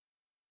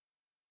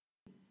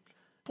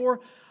before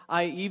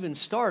I even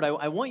start,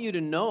 I want you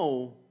to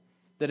know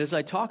that as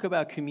I talk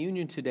about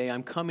communion today,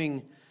 I'm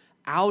coming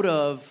out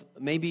of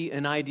maybe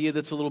an idea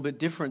that's a little bit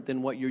different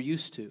than what you're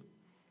used to.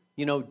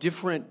 You know,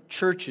 different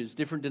churches,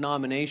 different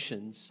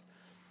denominations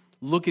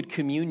look at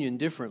communion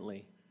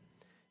differently.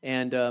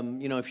 And,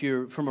 if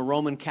you're from a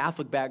Roman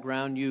Catholic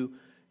background,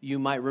 you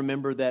might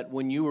remember that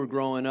when you were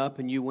growing up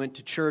and you went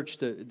to church,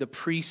 the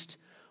priest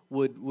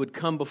would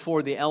come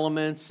before the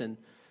elements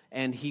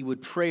and he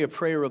would pray a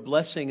prayer of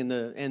blessing.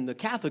 And the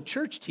Catholic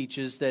Church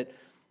teaches that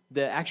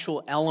the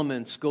actual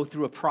elements go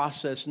through a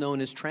process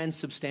known as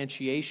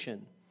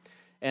transubstantiation.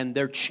 And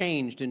they're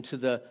changed into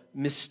the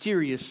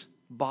mysterious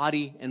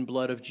body and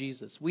blood of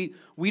Jesus. We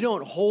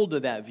don't hold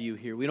to that view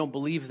here. We don't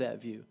believe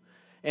that view.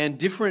 And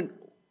different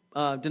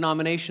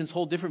denominations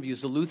hold different views.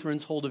 The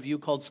Lutherans hold a view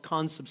called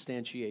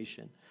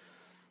consubstantiation.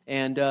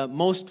 And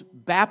most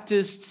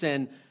Baptists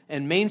and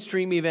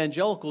mainstream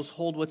evangelicals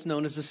hold what's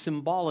known as a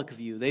symbolic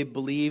view. They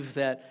believe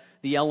that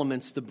the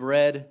elements, the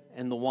bread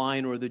and the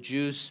wine or the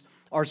juice,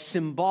 are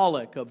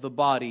symbolic of the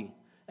body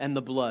and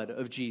the blood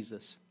of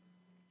Jesus.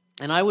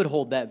 And I would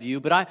hold that view,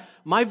 but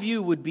my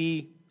view would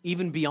be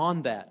even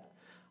beyond that.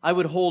 I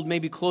would hold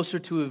maybe closer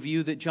to a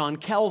view that John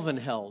Calvin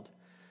held,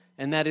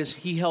 and that is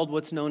he held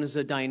what's known as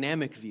a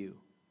dynamic view.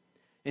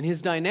 And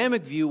his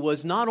dynamic view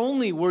was not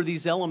only were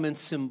these elements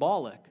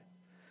symbolic,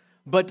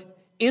 but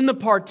in the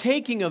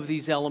partaking of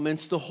these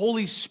elements, the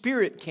Holy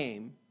Spirit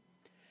came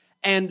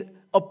and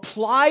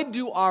applied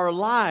to our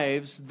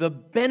lives the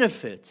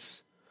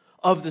benefits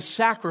of the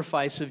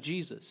sacrifice of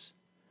Jesus.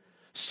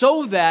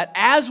 So that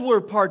as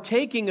we're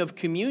partaking of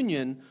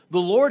communion,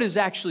 the Lord is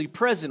actually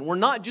present. We're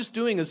not just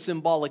doing a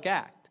symbolic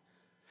act.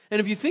 And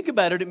if you think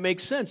about it, it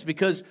makes sense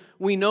because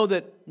we know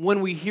that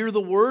when we hear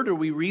the Word or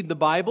we read the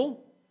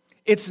Bible,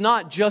 it's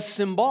not just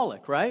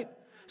symbolic, right?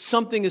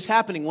 Something is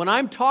happening. When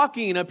I'm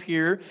talking up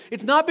here,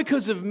 it's not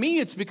because of me,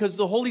 it's because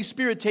the Holy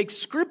Spirit takes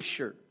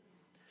Scripture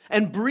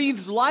and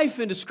breathes life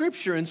into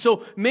Scripture. And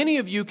so many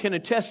of you can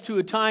attest to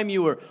a time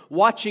you were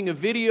watching a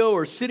video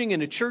or sitting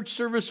in a church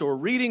service or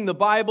reading the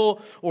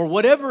Bible or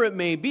whatever it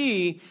may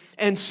be,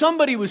 and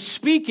somebody was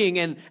speaking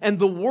and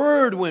the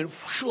word went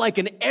whoosh, like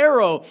an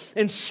arrow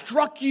and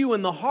struck you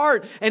in the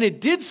heart, and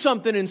it did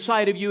something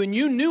inside of you, and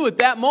you knew at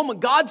that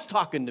moment, God's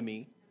talking to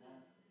me.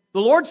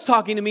 The Lord's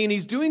talking to me and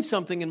He's doing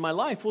something in my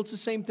life. Well, it's the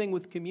same thing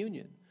with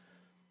communion.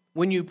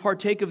 When you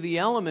partake of the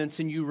elements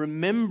and you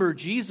remember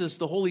Jesus,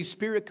 the Holy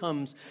Spirit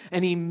comes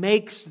and He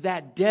makes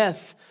that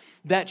death,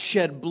 that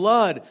shed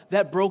blood,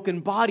 that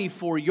broken body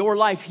for your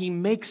life, He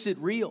makes it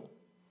real.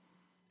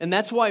 And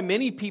that's why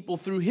many people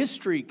through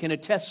history can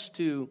attest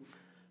to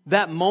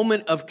that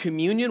moment of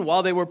communion.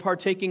 While they were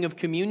partaking of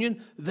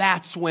communion,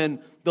 that's when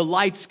the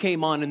lights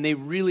came on and they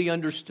really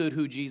understood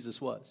who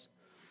Jesus was.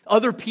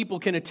 Other people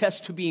can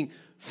attest to being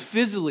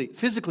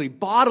physically,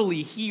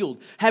 bodily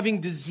healed,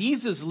 having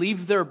diseases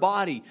leave their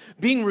body,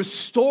 being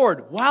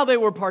restored while they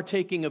were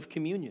partaking of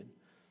communion.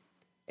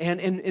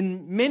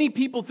 And many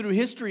people through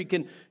history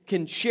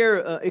can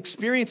share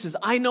experiences.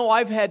 I know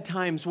I've had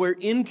times where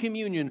in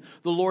communion,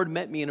 the Lord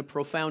met me in a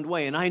profound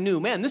way. And I knew,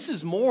 man, this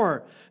is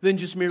more than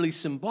just merely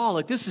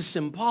symbolic. This is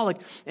symbolic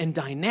and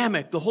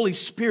dynamic. The Holy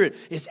Spirit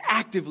is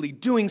actively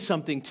doing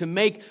something to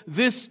make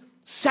this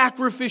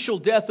sacrificial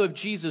death of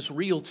Jesus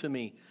real to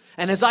me.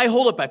 And as I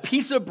hold up a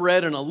piece of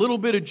bread and a little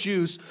bit of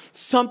juice,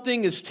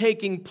 something is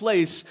taking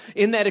place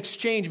in that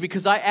exchange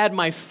because I add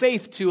my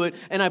faith to it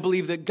and I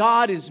believe that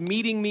God is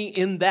meeting me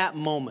in that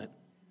moment.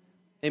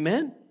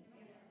 Amen? Does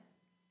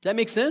that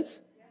make sense?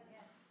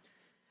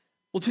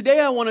 Well, today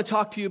I want to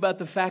talk to you about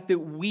the fact that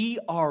we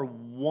are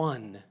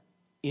one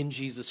in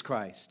Jesus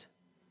Christ.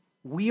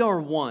 We are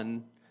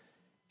one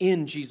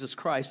in Jesus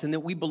Christ and that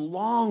we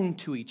belong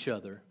to each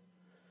other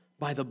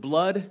by the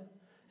blood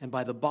and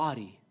by the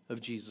body of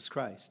Jesus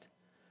Christ.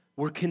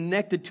 We're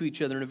connected to each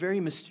other in a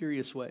very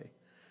mysterious way.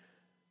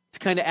 To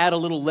kind of add a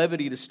little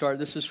levity to start,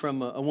 this is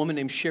from a woman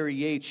named Sherry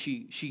Yates.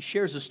 She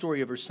shares a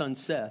story of her son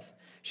Seth.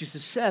 She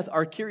says, Seth,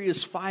 our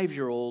curious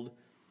 5-year-old,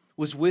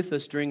 was with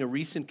us during a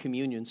recent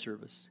communion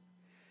service.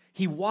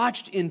 He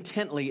watched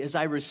intently as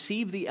I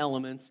received the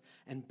elements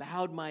and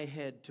bowed my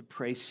head to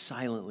pray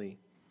silently.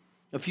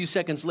 A few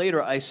seconds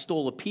later, I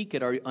stole a peek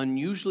at our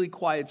unusually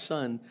quiet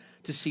son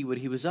to see what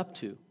he was up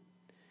to.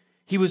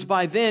 He was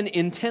by then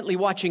intently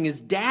watching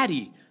his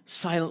daddy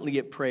silently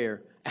at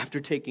prayer after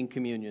taking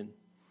communion.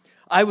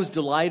 I was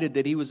delighted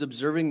that he was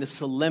observing the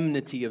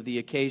solemnity of the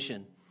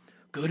occasion.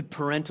 Good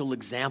parental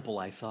example,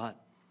 I thought.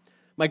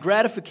 My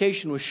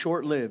gratification was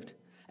short-lived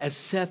as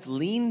Seth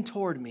leaned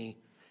toward me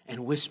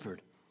and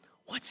whispered,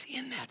 "What's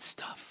in that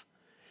stuff?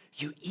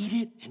 You eat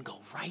it and go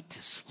right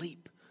to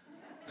sleep."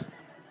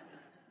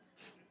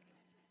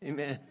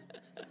 Amen.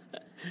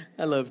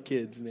 I love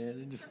kids, man.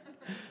 They're just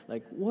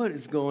like, what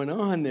is going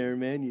on there,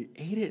 man? You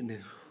ate it and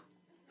then...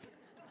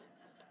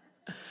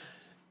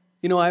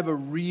 You know, I have a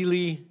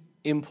really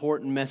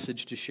important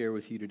message to share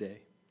with you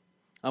today.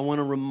 I want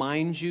to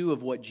remind you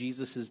of what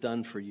Jesus has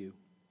done for you.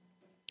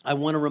 I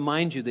want to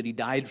remind you that He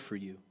died for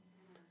you,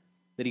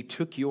 that He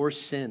took your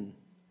sin,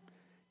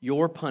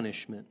 your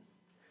punishment,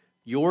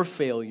 your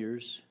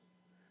failures,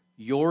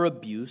 your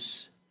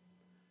abuse,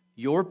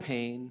 your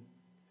pain,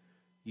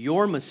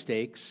 your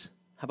mistakes.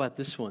 How about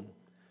this one?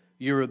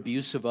 Your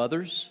abuse of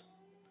others.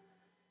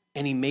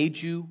 And He made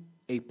you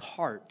a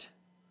part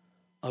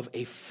of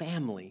a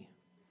family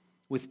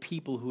with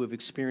people who have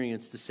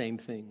experienced the same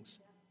things.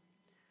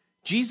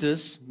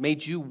 Jesus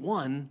made you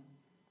one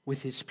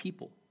with His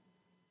people.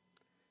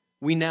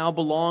 We now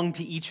belong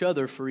to each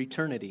other for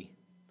eternity.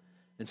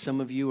 And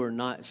some of you are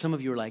not, some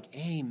of you are like,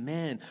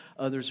 amen.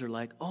 Others are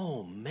like,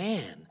 oh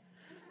man.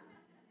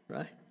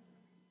 Right?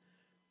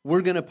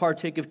 We're going to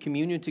partake of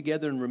communion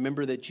together and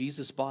remember that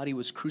Jesus' body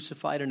was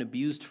crucified and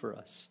abused for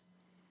us.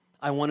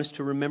 I want us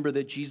to remember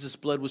that Jesus'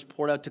 blood was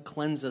poured out to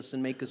cleanse us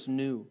and make us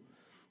new.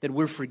 That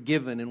we're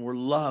forgiven and we're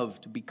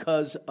loved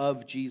because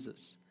of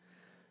Jesus.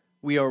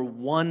 We are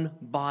one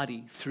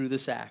body through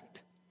this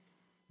act.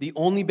 The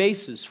only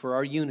basis for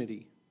our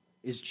unity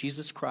is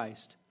Jesus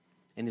Christ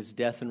and His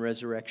death and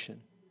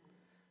resurrection.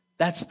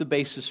 That's the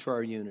basis for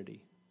our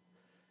unity.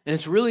 And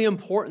it's really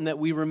important that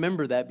we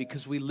remember that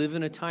because we live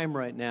in a time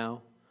right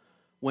now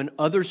when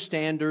other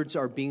standards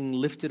are being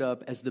lifted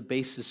up as the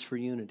basis for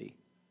unity.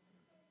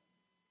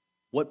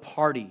 What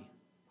party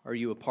are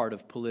you a part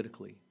of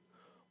politically?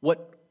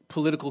 What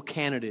political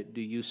candidate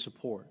do you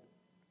support?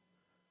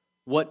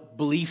 What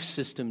belief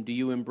system do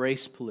you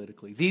embrace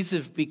politically? These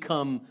have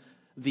become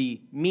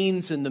the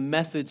means and the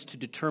methods to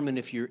determine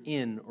if you're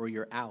in or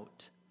you're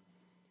out.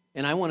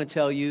 And I want to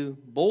tell you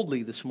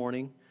boldly this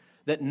morning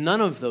that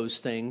none of those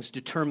things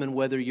determine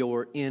whether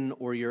you're in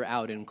or you're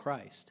out in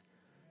Christ.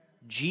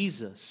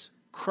 Jesus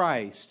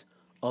Christ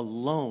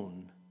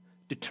alone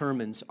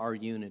determines our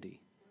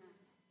unity.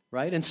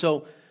 Right? And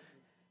so,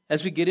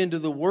 as we get into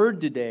the Word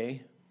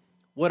today,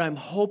 what I'm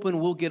hoping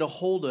we'll get a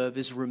hold of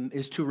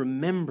is to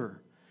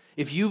remember,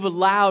 if you've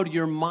allowed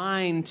your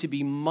mind to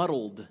be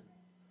muddled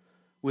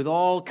with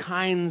all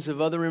kinds of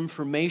other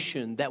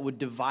information that would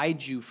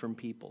divide you from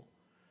people.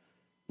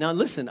 Now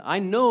listen, I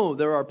know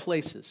there are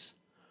places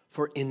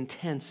for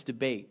intense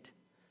debate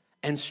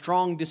and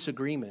strong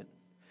disagreement.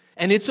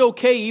 And it's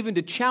okay even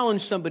to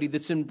challenge somebody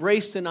that's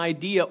embraced an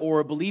idea or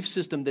a belief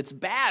system that's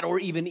bad or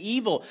even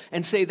evil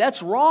and say,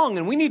 that's wrong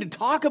and we need to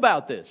talk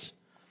about this.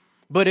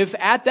 But if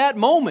at that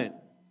moment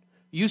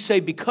you say,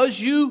 because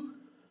you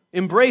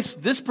embrace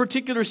this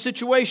particular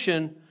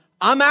situation,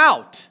 I'm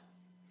out,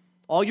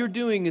 all you're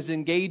doing is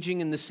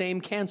engaging in the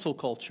same cancel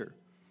culture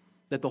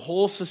that the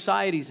whole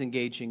society's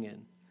engaging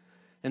in.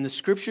 And the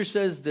Scripture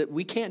says that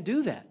we can't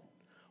do that.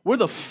 We're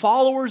the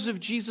followers of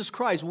Jesus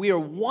Christ. We are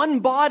one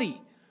body.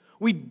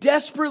 We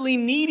desperately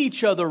need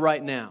each other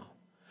right now.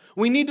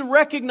 We need to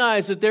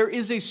recognize that there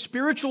is a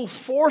spiritual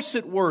force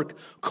at work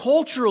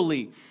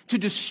culturally to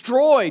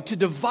destroy, to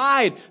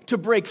divide, to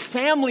break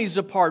families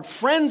apart,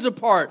 friends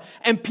apart,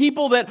 and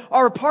people that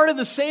are a part of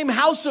the same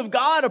house of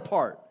God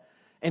apart.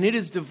 And it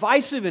is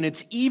divisive and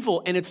it's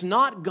evil and it's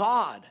not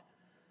God.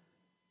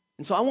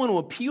 And so I want to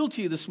appeal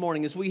to you this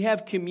morning as we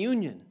have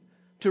communion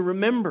to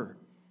remember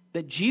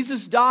that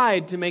Jesus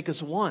died to make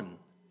us one.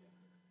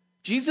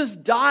 Jesus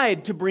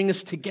died to bring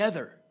us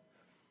together,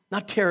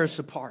 not tear us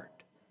apart.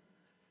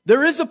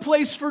 There is a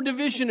place for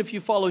division if you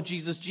follow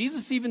Jesus.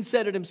 Jesus even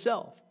said it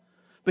himself.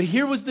 But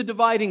here was the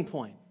dividing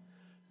point.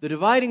 The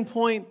dividing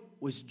point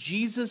was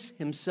Jesus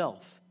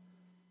himself.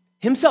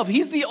 Himself.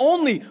 He's the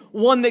only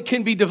one that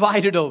can be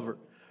divided over.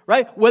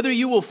 Right? Whether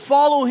you will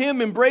follow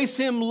him, embrace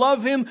him,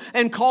 love him,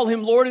 and call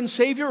him Lord and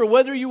Savior, or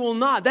whether you will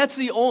not. That's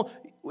the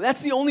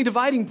only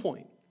dividing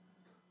point.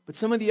 But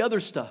some of the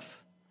other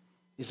stuff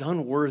is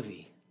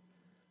unworthy.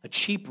 A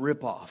cheap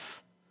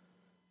ripoff.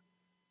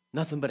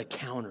 Nothing but a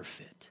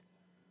counterfeit.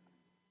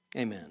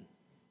 Amen.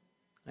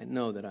 I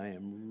know that I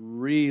am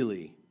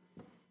really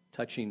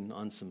touching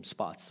on some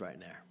spots right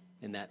there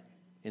in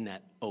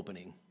that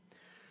opening.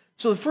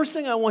 So the first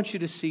thing I want you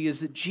to see is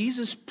that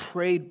Jesus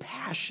prayed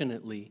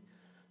passionately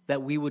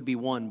that we would be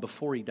one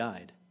before he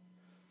died.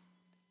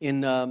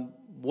 In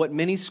what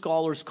many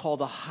scholars call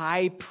the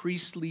high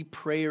priestly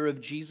prayer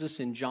of Jesus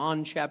in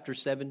John chapter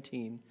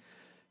 17,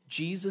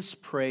 Jesus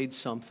prayed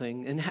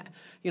something. And,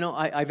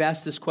 I've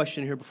asked this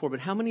question here before, but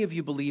how many of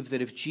you believe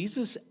that if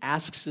Jesus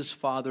asks his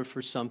Father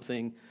for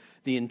something,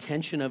 the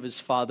intention of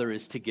his Father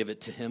is to give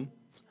it to him?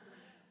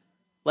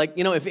 Like,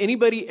 if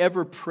anybody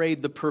ever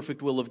prayed the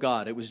perfect will of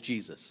God, it was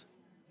Jesus.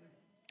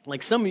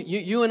 Like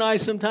you and I,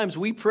 sometimes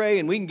we pray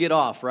and we can get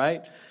off,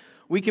 right?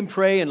 We can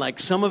pray and like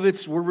some of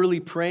it's, we're really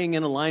praying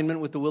in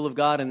alignment with the will of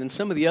God. And then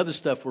some of the other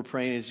stuff we're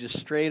praying is just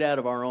straight out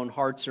of our own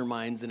hearts or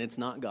minds and it's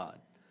not God.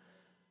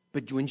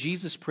 But when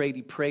Jesus prayed,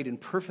 he prayed in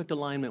perfect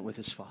alignment with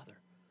his Father.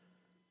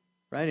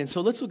 Right? And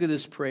so let's look at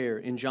this prayer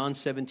in John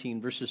 17,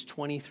 verses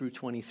 20 through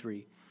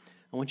 23.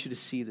 I want you to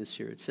see this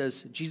here. It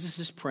says, Jesus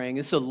is praying.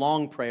 It's a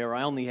long prayer.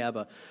 I only have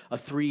a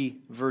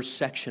 3-verse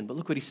section. But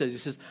look what he says. He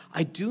says,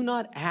 I do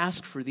not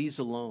ask for these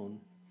alone,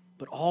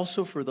 but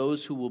also for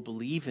those who will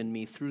believe in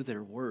me through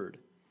their word.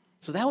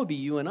 So that would be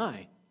you and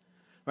I.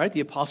 Right? The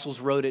apostles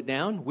wrote it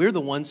down. We're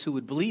the ones who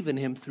would believe in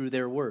him through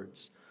their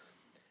words.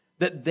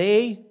 That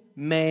they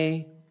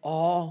may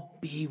all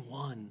be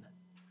one.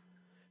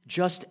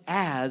 just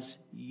as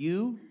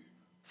you,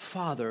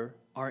 Father,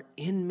 are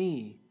in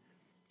me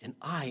and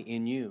I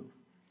in you,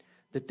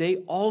 that they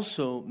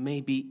also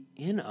may be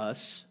in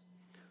us,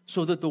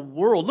 so that the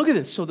world, look at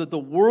this, so that the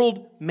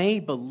world may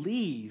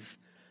believe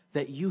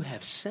that you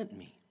have sent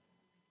me.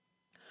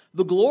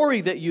 The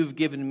glory that you've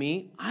given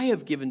me, I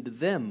have given to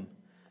them,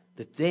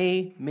 that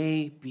they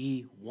may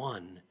be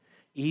one,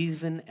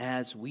 even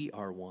as we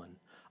are one.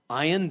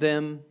 I and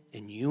them,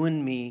 and you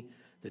and me,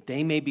 that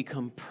they may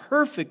become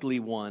perfectly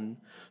one,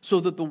 so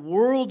that the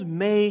world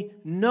may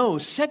know,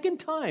 second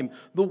time,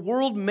 the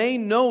world may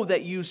know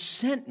that you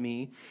sent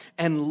me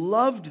and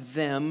loved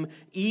them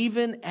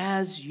even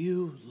as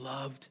you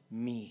loved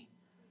me.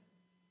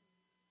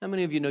 How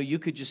many of you know you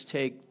could just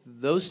take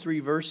those 3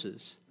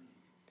 verses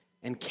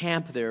and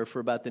camp there for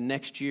about the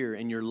next year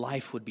and your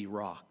life would be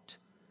rocked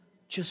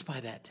just by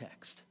that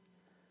text,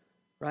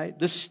 right?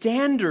 The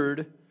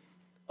standard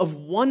of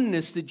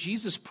oneness that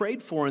Jesus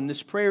prayed for in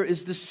this prayer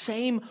is the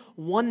same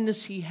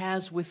oneness he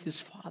has with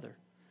his Father.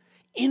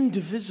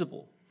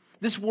 Indivisible.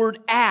 This word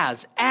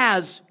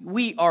as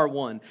we are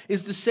one,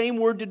 is the same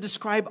word to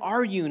describe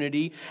our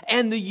unity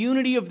and the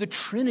unity of the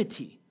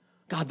Trinity.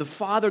 God the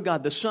Father,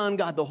 God the Son,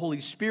 God the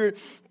Holy Spirit,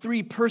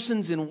 3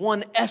 persons in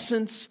one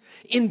essence,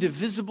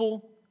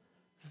 indivisible.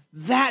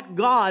 That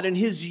God and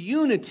his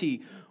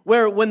unity,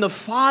 where when the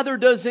Father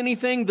does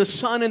anything, the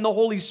Son and the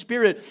Holy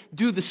Spirit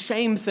do the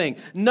same thing.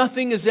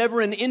 Nothing is ever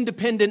an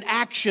independent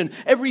action.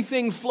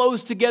 Everything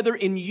flows together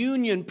in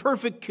union,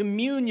 perfect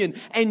communion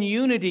and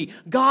unity.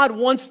 God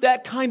wants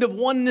that kind of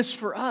oneness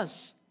for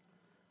us.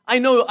 I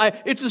know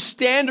it's a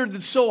standard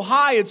that's so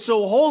high, it's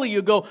so holy.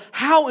 You go,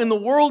 how in the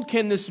world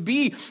can this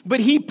be?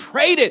 But he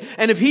prayed it,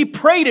 and if he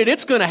prayed it,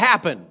 it's going to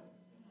happen.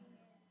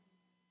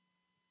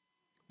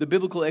 The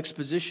Biblical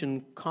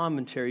Exposition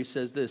Commentary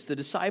says this: the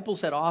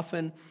disciples had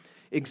often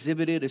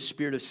exhibited a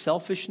spirit of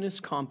selfishness,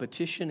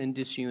 competition, and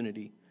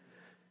disunity.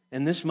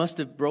 And this must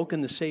have broken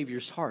the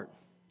Savior's heart.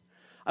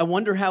 I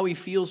wonder how he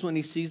feels when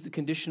he sees the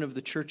condition of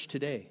the church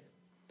today.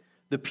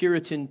 The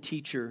Puritan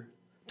teacher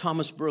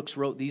Thomas Brooks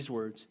wrote these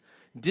words: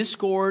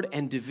 discord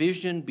and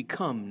division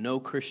become no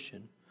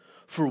Christian.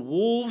 For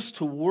wolves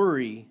to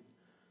worry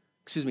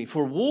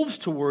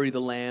the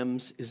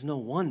lambs is no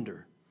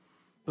wonder.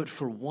 But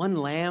for one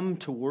lamb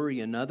to worry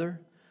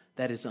another,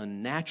 that is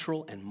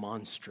unnatural and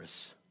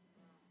monstrous.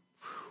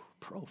 Whew,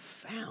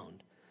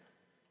 profound.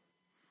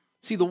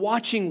 See, the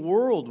watching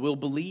world will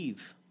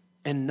believe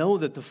and know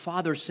that the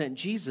Father sent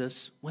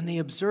Jesus when they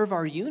observe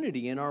our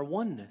unity and our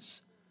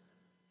oneness.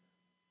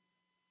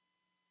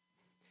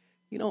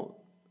 You know,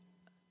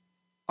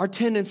 our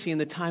tendency in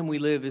the time we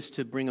live is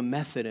to bring a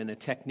method and a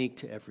technique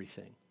to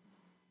everything.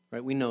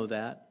 Right? We know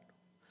that.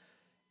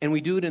 And we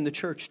do it in the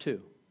church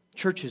too.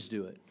 Churches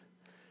do it.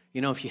 You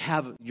know, if you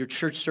have your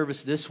church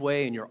service this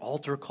way and your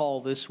altar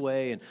call this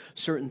way and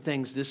certain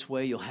things this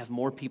way, you'll have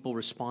more people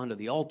respond to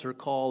the altar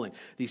call and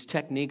these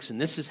techniques. And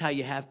this is how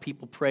you have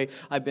people pray.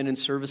 I've been in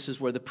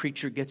services where the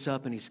preacher gets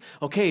up and he's,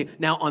 okay,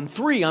 now on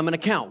 3, I'm going to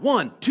count.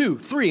 1, 2,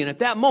 3. And at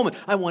that moment,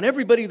 I want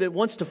everybody that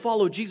wants to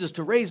follow Jesus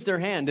to raise their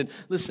hand. And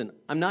listen,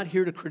 I'm not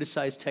here to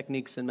criticize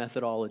techniques and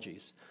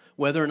methodologies.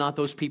 Whether or not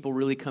those people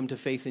really come to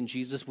faith in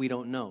Jesus, we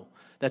don't know.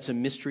 That's a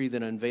mystery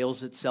that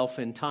unveils itself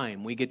in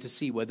time. We get to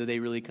see whether they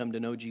really come to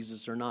know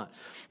Jesus or not.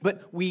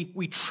 But we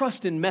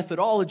trust in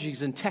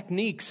methodologies and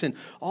techniques and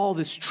all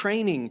this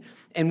training,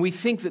 and we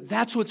think that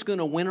that's what's going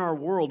to win our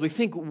world. We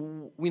think,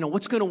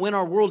 what's going to win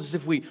our world is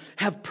if we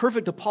have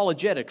perfect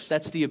apologetics.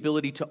 That's the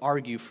ability to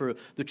argue for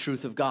the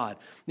truth of God.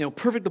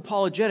 Perfect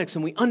apologetics,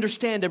 and we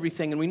understand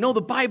everything, and we know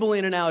the Bible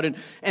in and out,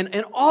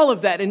 and all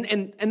of that,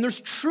 and there's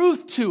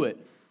truth to it.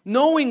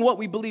 Knowing what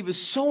we believe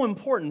is so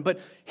important, but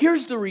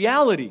here's the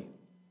reality.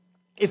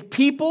 If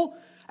people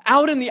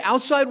out in the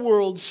outside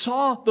world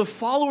saw the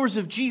followers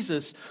of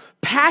Jesus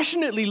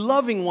passionately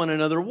loving one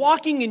another,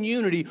 walking in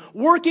unity,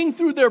 working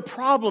through their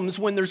problems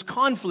when there's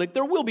conflict,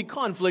 there will be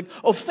conflict,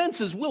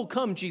 offenses will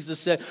come, Jesus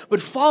said, but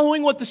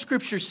following what the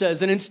Scripture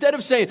says, and instead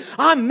of saying,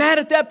 I'm mad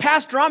at that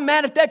pastor, I'm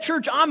mad at that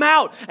church, I'm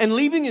out, and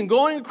leaving and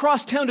going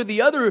across town to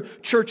the other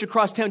church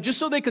across town just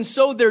so they can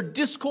sow their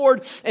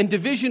discord and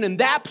division in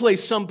that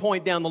place some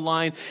point down the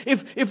line,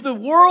 if the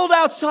world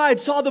outside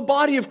saw the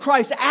body of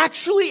Christ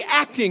actually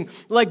acting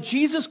like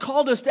Jesus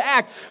called us to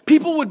act,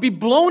 people would be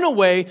blown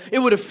away, it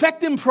would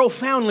affect them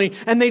profoundly,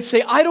 and they'd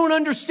say, I don't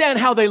understand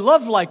how they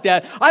love like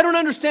that. I don't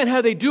understand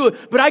how they do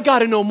it, but I got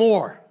to know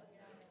more.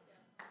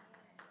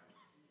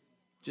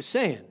 Just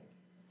saying.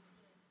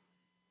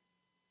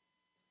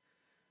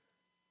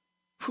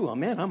 Whew,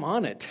 man, I'm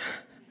on it.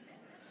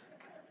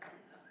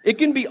 It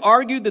can be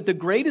argued that the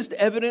greatest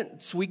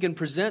evidence we can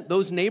present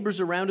those neighbors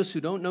around us who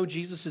don't know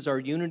Jesus is our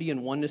unity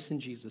and oneness in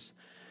Jesus.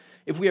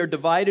 If we are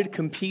divided,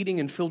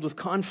 competing, and filled with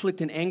conflict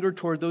and anger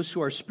toward those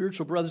who are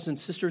spiritual brothers and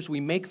sisters, we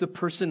make the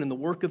person and the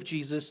work of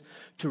Jesus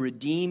to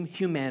redeem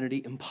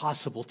humanity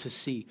impossible to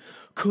see.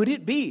 Could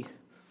it be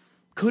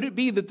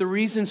that the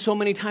reason so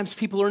many times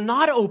people are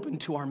not open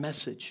to our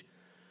message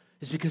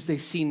is because they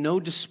see no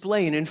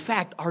display. And in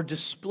fact, our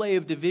display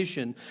of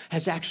division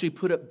has actually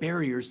put up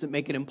barriers that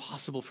make it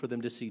impossible for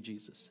them to see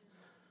Jesus.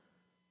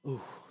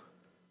 Ooh,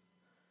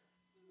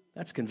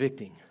 that's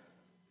convicting.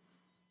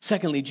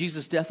 Secondly,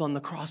 Jesus' death on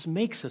the cross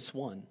makes us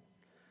one.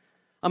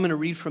 I'm going to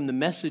read from the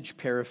Message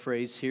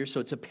paraphrase here. So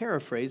it's a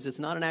paraphrase. It's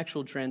not an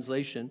actual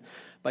translation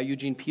by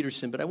Eugene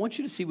Peterson. But I want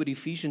you to see what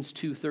Ephesians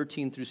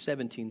 2:13 through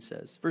 17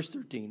 says. Verse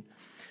 13.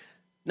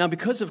 Now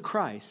because of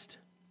Christ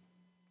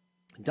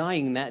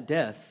dying that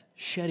death,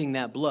 shedding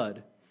that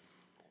blood,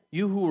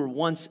 you who were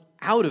once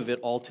out of it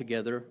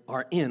altogether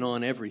are in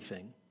on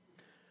everything.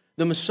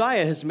 The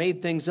Messiah has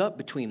made things up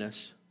between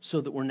us so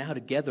that we're now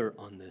together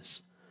on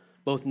this,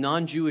 both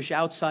non-Jewish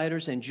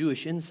outsiders and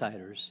Jewish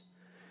insiders.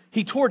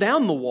 He tore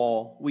down the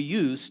wall we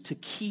used to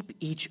keep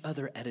each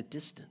other at a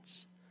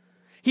distance.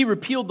 He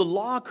repealed the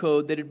law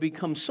code that had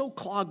become so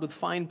clogged with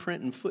fine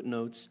print and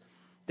footnotes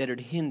that it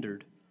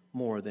hindered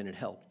more than it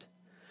helped.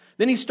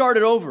 Then he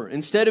started over.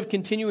 Instead of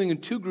continuing in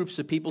two groups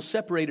of people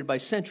separated by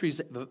centuries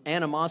of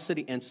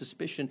animosity and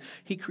suspicion,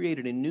 he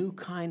created a new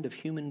kind of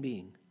human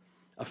being,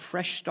 a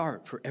fresh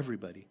start for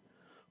everybody.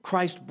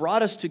 Christ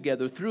brought us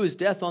together through his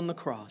death on the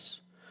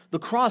cross. The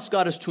cross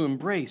got us to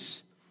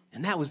embrace,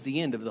 and that was the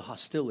end of the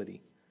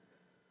hostility.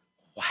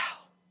 Wow.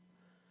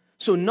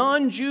 So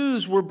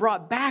non-Jews were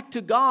brought back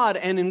to God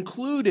and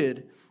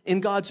included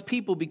in God's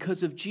people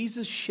because of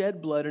Jesus'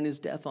 shed blood and his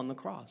death on the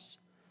cross.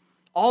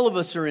 All of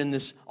us in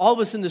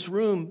this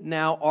room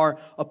now are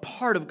a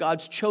part of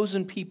God's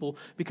chosen people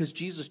because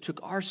Jesus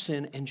took our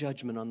sin and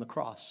judgment on the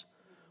cross.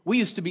 We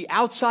used to be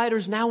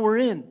outsiders, now we're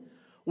in.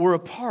 We're a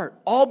part,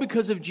 all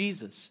because of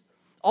Jesus,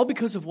 all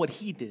because of what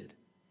he did.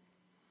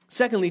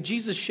 Secondly,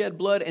 Jesus' shed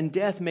blood and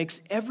death makes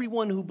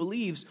everyone who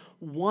believes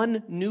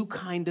one new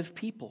kind of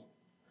people.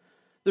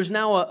 There's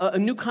now a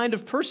new kind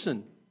of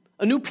person,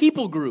 a new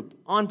people group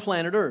on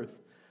planet Earth,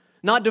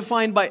 not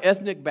defined by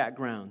ethnic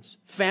backgrounds,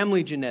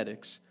 family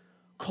genetics,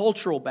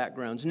 cultural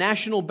backgrounds,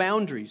 national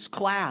boundaries,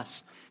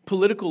 class,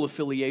 political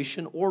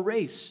affiliation, or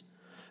race.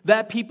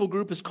 That people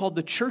group is called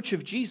the Church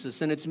of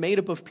Jesus, and it's made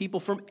up of people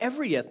from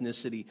every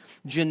ethnicity,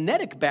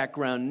 genetic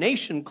background,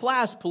 nation,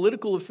 class,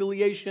 political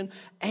affiliation,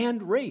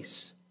 and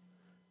race.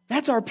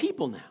 That's our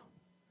people now.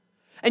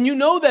 And you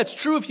know that's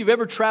true if you've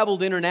ever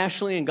traveled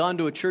internationally and gone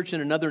to a church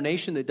in another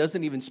nation that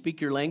doesn't even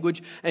speak your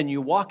language, and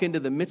you walk into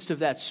the midst of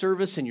that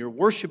service and you're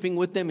worshiping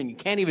with them and you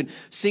can't even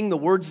sing the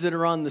words that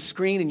are on the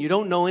screen and you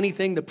don't know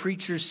anything the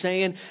preacher's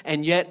saying,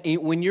 and yet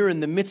when you're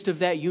in the midst of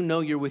that, you know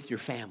you're with your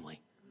family.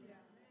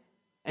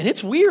 And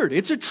it's weird.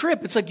 It's a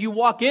trip. It's like you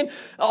walk in,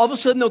 all of a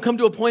sudden they'll come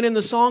to a point in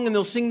the song and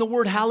they'll sing the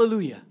word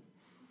hallelujah.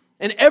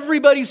 And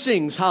everybody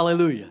sings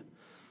hallelujah.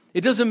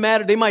 It doesn't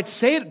matter. They might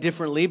say it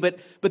differently, but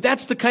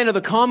that's the kind of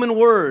the common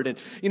word. And,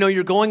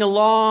 you're going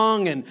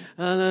along and,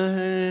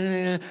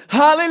 hallelujah,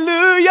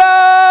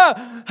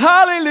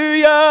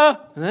 hallelujah.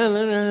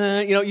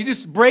 You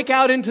just break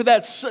out into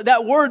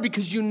that word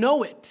because you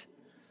know it.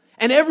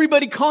 And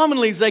everybody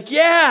commonly is like,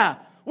 yeah,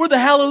 we're the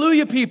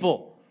hallelujah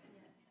people.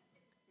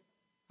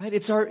 Right?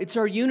 It's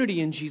our unity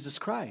in Jesus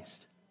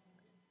Christ.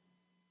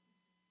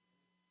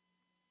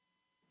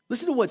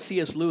 Listen to what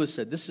C.S. Lewis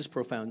said. This is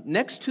profound.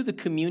 Next to the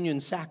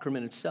communion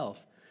sacrament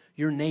itself,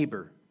 your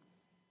neighbor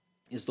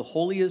is the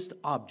holiest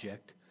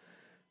object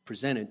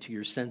presented to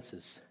your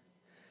senses.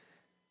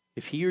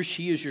 If he or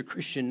she is your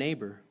Christian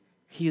neighbor,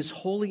 he is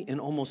holy in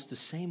almost the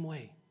same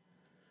way.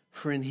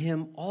 For in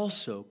him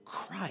also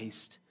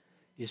Christ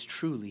is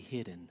truly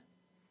hidden.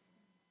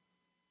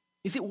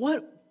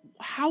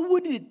 How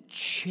would it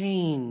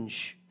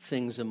change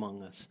things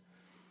among us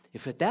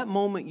if at that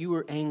moment you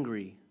were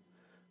angry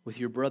with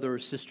your brother or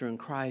sister in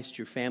Christ,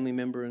 your family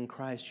member in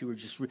Christ,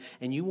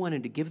 and you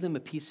wanted to give them a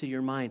piece of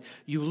your mind?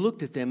 You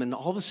looked at them and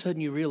all of a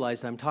sudden you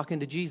realized, I'm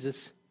talking to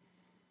Jesus.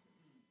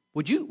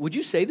 Would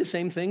you say the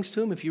same things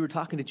to him if you were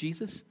talking to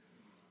Jesus?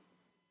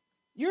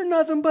 You're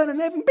nothing but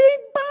an Evan. Beep,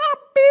 bop,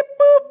 beep,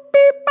 boop,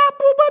 beep, bop,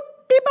 boop,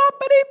 boop, beep, bop,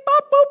 beep,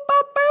 bop, boop,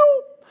 bop,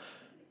 boop.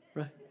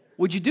 Right?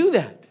 Would you do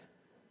that?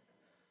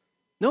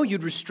 No,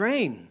 you'd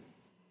restrain.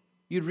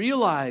 You'd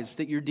realize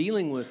that you're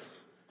dealing with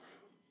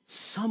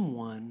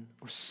someone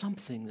or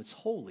something that's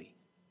holy.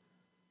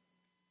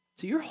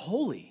 So you're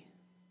holy.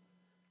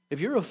 If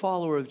you're a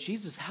follower of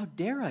Jesus, how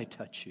dare I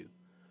touch you?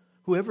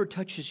 Whoever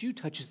touches you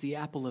touches the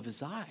apple of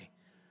his eye.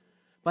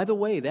 By the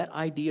way, that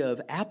idea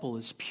of apple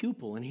is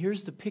pupil, and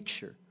here's the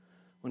picture.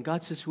 When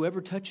God says,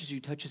 whoever touches you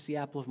touches the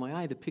apple of my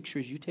eye, the picture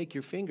is you take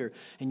your finger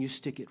and you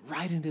stick it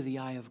right into the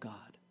eye of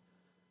God.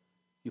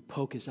 You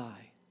poke his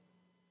eye.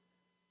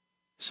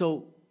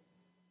 So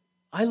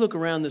I look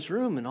around this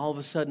room and all of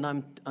a sudden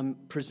I'm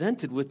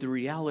presented with the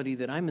reality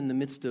that I'm in the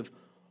midst of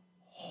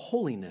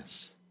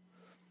holiness.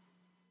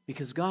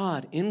 Because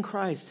God in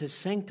Christ has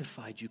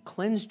sanctified you,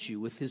 cleansed you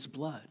with his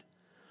blood,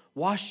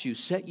 washed you,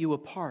 set you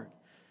apart.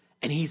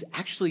 And he's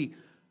actually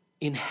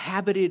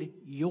inhabited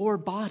your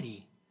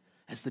body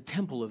as the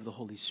temple of the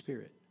Holy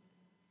Spirit.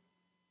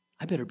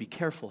 I better be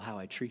careful how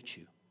I treat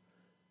you.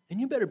 And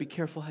you better be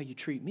careful how you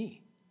treat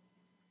me.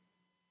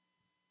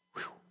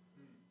 Whew.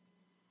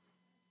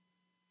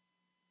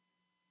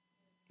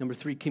 Number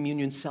 3,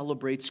 communion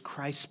celebrates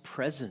Christ's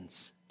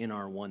presence in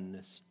our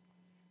oneness.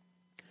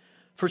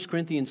 1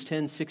 Corinthians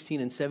 10,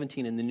 16, and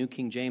 17 in the New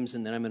King James,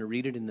 and then I'm going to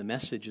read it in the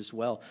Message as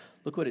well.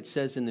 Look what it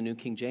says in the New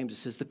King James. It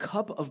says, the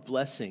cup of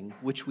blessing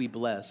which we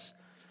bless,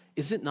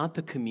 is it not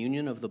the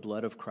communion of the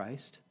blood of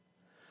Christ?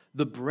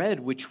 The bread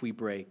which we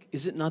break,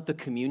 is it not the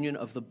communion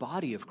of the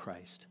body of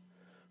Christ?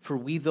 For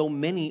we, though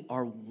many,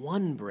 are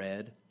one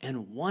bread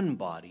and one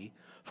body,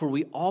 for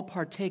we all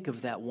partake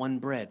of that one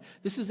bread.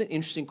 This is an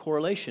interesting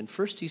correlation.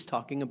 First, he's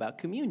talking about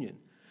communion.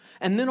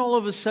 And then all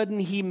of a sudden,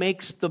 he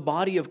makes the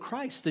body of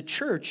Christ, the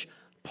church,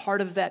 part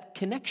of that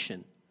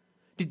connection.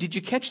 Did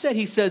you catch that?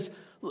 He says,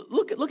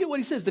 look at what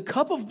he says. The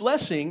cup of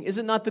blessing, is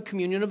it not the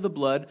communion of the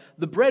blood?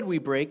 The bread we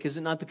break, is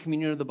it not the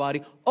communion of the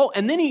body? Oh,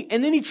 and then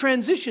he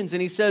transitions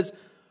and he says,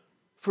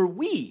 for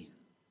we,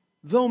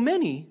 though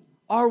many,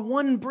 are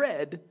one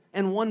bread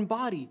and one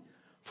body,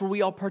 for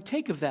we all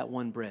partake of that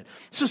one bread.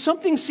 So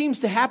something seems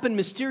to happen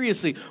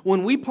mysteriously.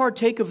 When we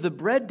partake of the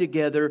bread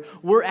together,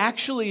 we're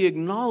actually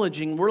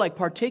acknowledging, we're like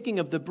partaking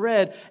of the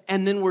bread,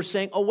 and then we're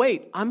saying, oh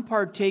wait, I'm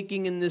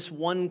partaking in this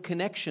one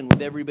connection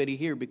with everybody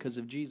here because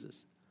of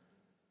Jesus.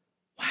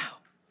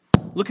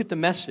 Wow. Look at the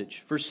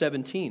Message, verse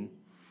 17. It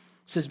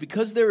says,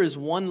 because there is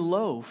one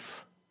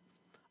loaf,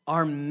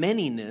 our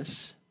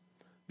manyness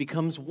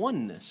becomes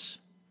oneness.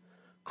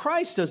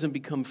 Christ doesn't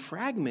become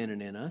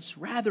fragmented in us.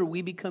 Rather,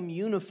 we become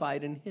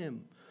unified in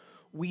Him.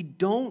 We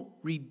don't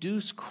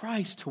reduce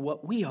Christ to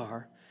what we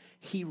are.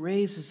 He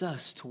raises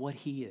us to what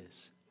He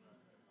is.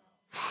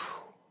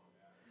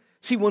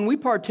 See, when we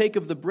partake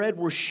of the bread,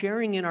 we're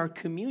sharing in our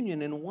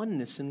communion and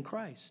oneness in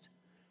Christ.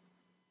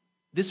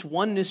 This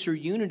oneness or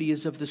unity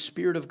is of the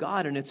Spirit of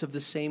God, and it's of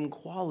the same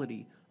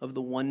quality of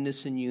the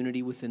oneness and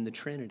unity within the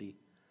Trinity.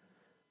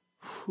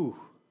 Whew.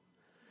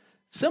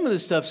 Some of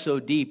this stuff's so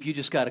deep, you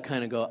just got to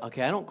kind of go,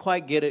 okay, I don't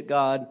quite get it,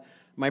 God.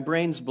 My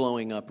brain's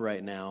blowing up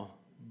right now,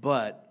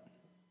 but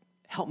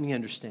help me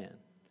understand.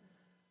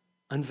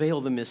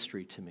 Unveil the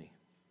mystery to me.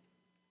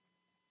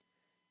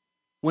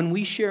 When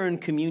we share in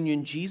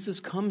communion, Jesus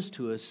comes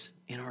to us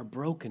in our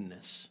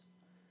brokenness,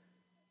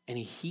 and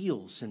He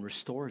heals and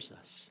restores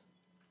us.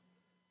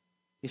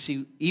 You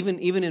see, even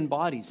in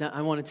bodies,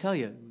 I want to tell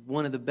you,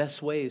 one of the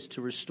best ways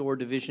to restore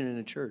division in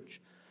a church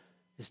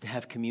is to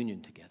have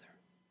communion together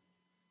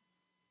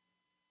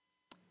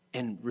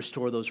and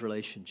restore those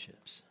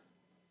relationships,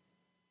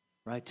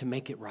 right? To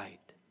make it right.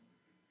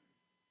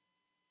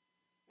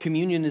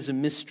 Communion is a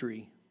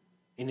mystery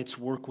in its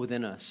work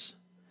within us.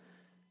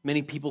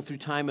 Many people through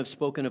time have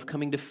spoken of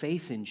coming to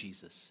faith in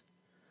Jesus,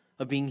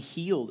 of being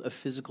healed of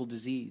physical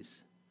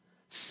disease,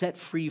 set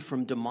free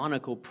from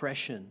demonic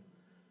oppression,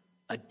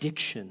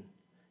 addiction,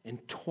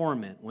 and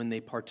torment when they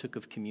partook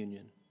of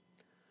communion.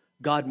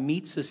 God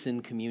meets us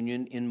in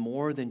communion in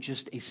more than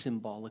just a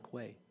symbolic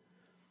way.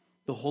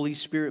 The Holy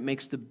Spirit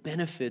makes the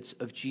benefits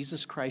of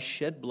Jesus Christ's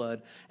shed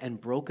blood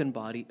and broken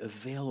body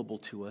available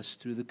to us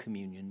through the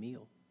communion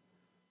meal.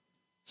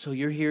 So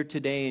you're here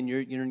today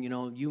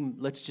and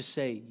let's just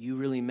say you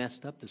really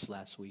messed up this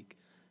last week,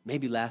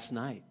 maybe last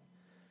night,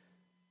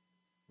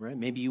 right?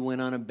 Maybe you went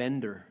on a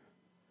bender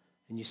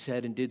and you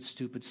said and did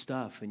stupid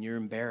stuff and you're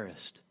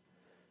embarrassed.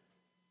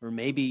 Or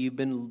maybe you've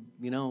been,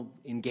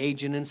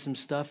 engaging in some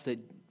stuff that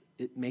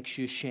it makes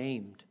you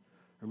ashamed.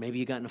 Or maybe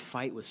you got in a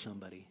fight with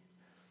somebody.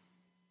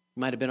 You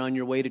might have been on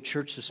your way to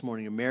church this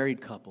morning, you're a married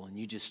couple, and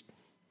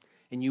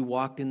you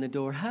walked in the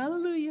door,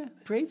 hallelujah,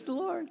 praise the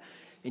Lord.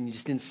 And you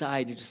just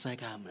inside, you're just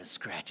like, I'm going to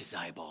scratch his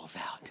eyeballs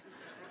out.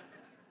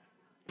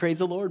 Praise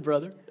the Lord,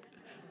 brother.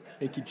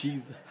 Thank you,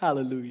 Jesus.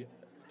 Hallelujah.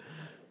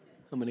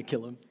 I'm going to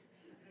kill him.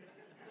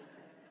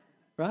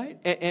 Right?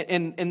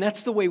 And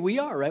that's the way we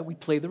are, right? We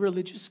play the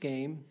religious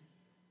game,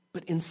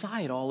 but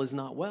inside all is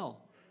not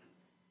well.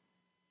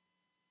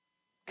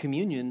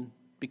 Communion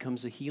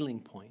becomes a healing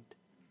point,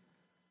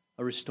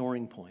 a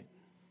restoring point.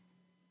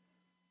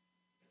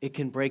 It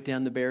can break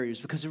down the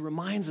barriers because it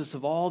reminds us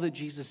of all that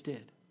Jesus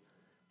did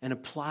and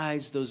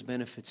applies those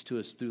benefits to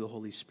us through the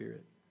Holy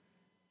Spirit.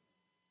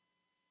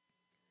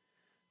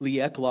 Lee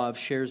Eklov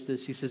shares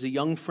this. He says, a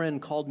young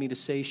friend called me to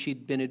say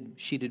she'd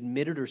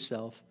admitted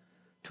herself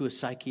to a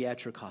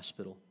psychiatric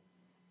hospital.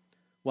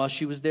 While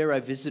she was there,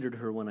 I visited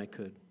her when I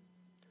could.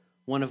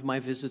 One of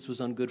my visits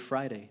was on Good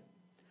Friday.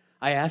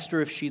 I asked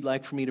her if she'd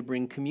like for me to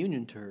bring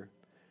communion to her.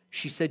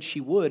 She said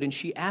she would, and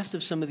she asked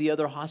if some of the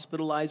other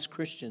hospitalized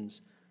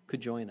Christians could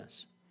join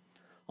us.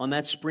 On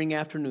that spring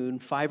afternoon,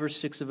 5 or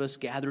 6 of us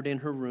gathered in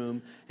her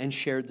room and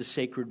shared the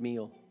sacred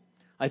meal.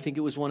 I think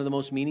it was one of the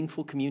most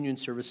meaningful communion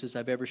services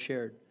I've ever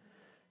shared.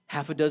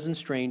 6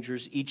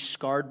 strangers, each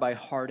scarred by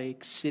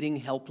heartache, sitting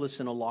helpless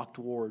in a locked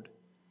ward.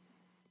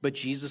 But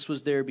Jesus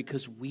was there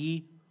because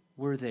we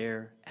were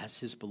there as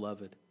His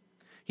beloved.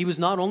 He was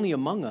not only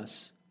among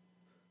us,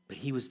 but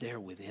He was there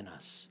within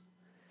us.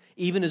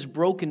 Even as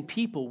broken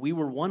people, we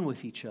were one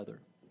with each other.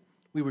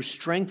 We were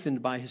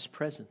strengthened by His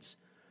presence.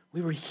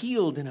 We were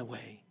healed in a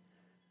way.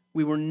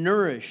 We were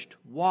nourished,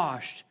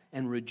 washed,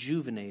 and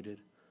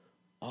rejuvenated,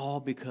 all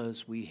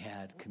because we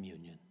had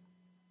communion.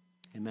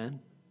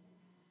 Amen?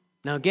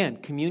 Now again,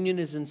 communion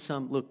is in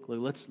some, look,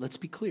 let's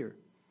be clear.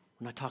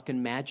 We're not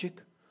talking magic.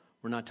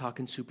 We're not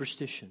talking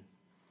superstition.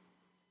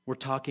 We're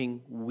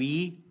talking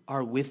we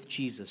are with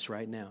Jesus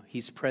right now.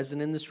 He's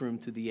present in this room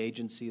through the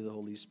agency of the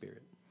Holy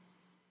Spirit.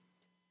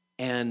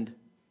 And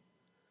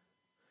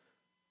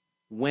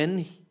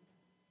when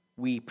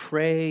we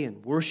pray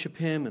and worship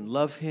Him and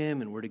love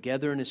Him and we're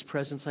together in His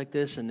presence like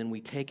this, and then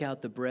we take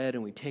out the bread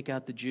and we take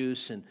out the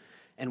juice and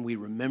we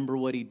remember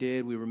what He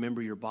did. We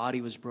remember your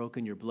body was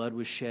broken, your blood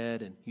was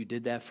shed, and you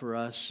did that for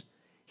us.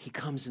 He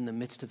comes in the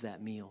midst of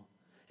that meal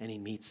and He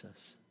meets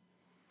us.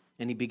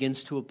 And He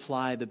begins to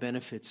apply the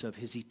benefits of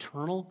His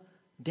eternal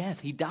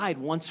death. He died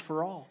once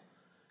for all.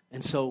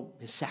 And so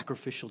His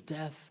sacrificial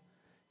death,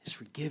 His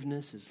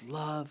forgiveness, His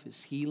love,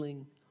 His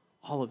healing,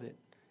 all of it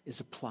is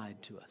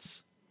applied to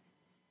us.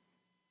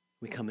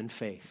 We come in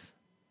faith,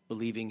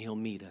 believing He'll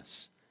meet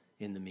us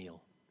in the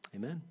meal.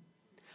 Amen.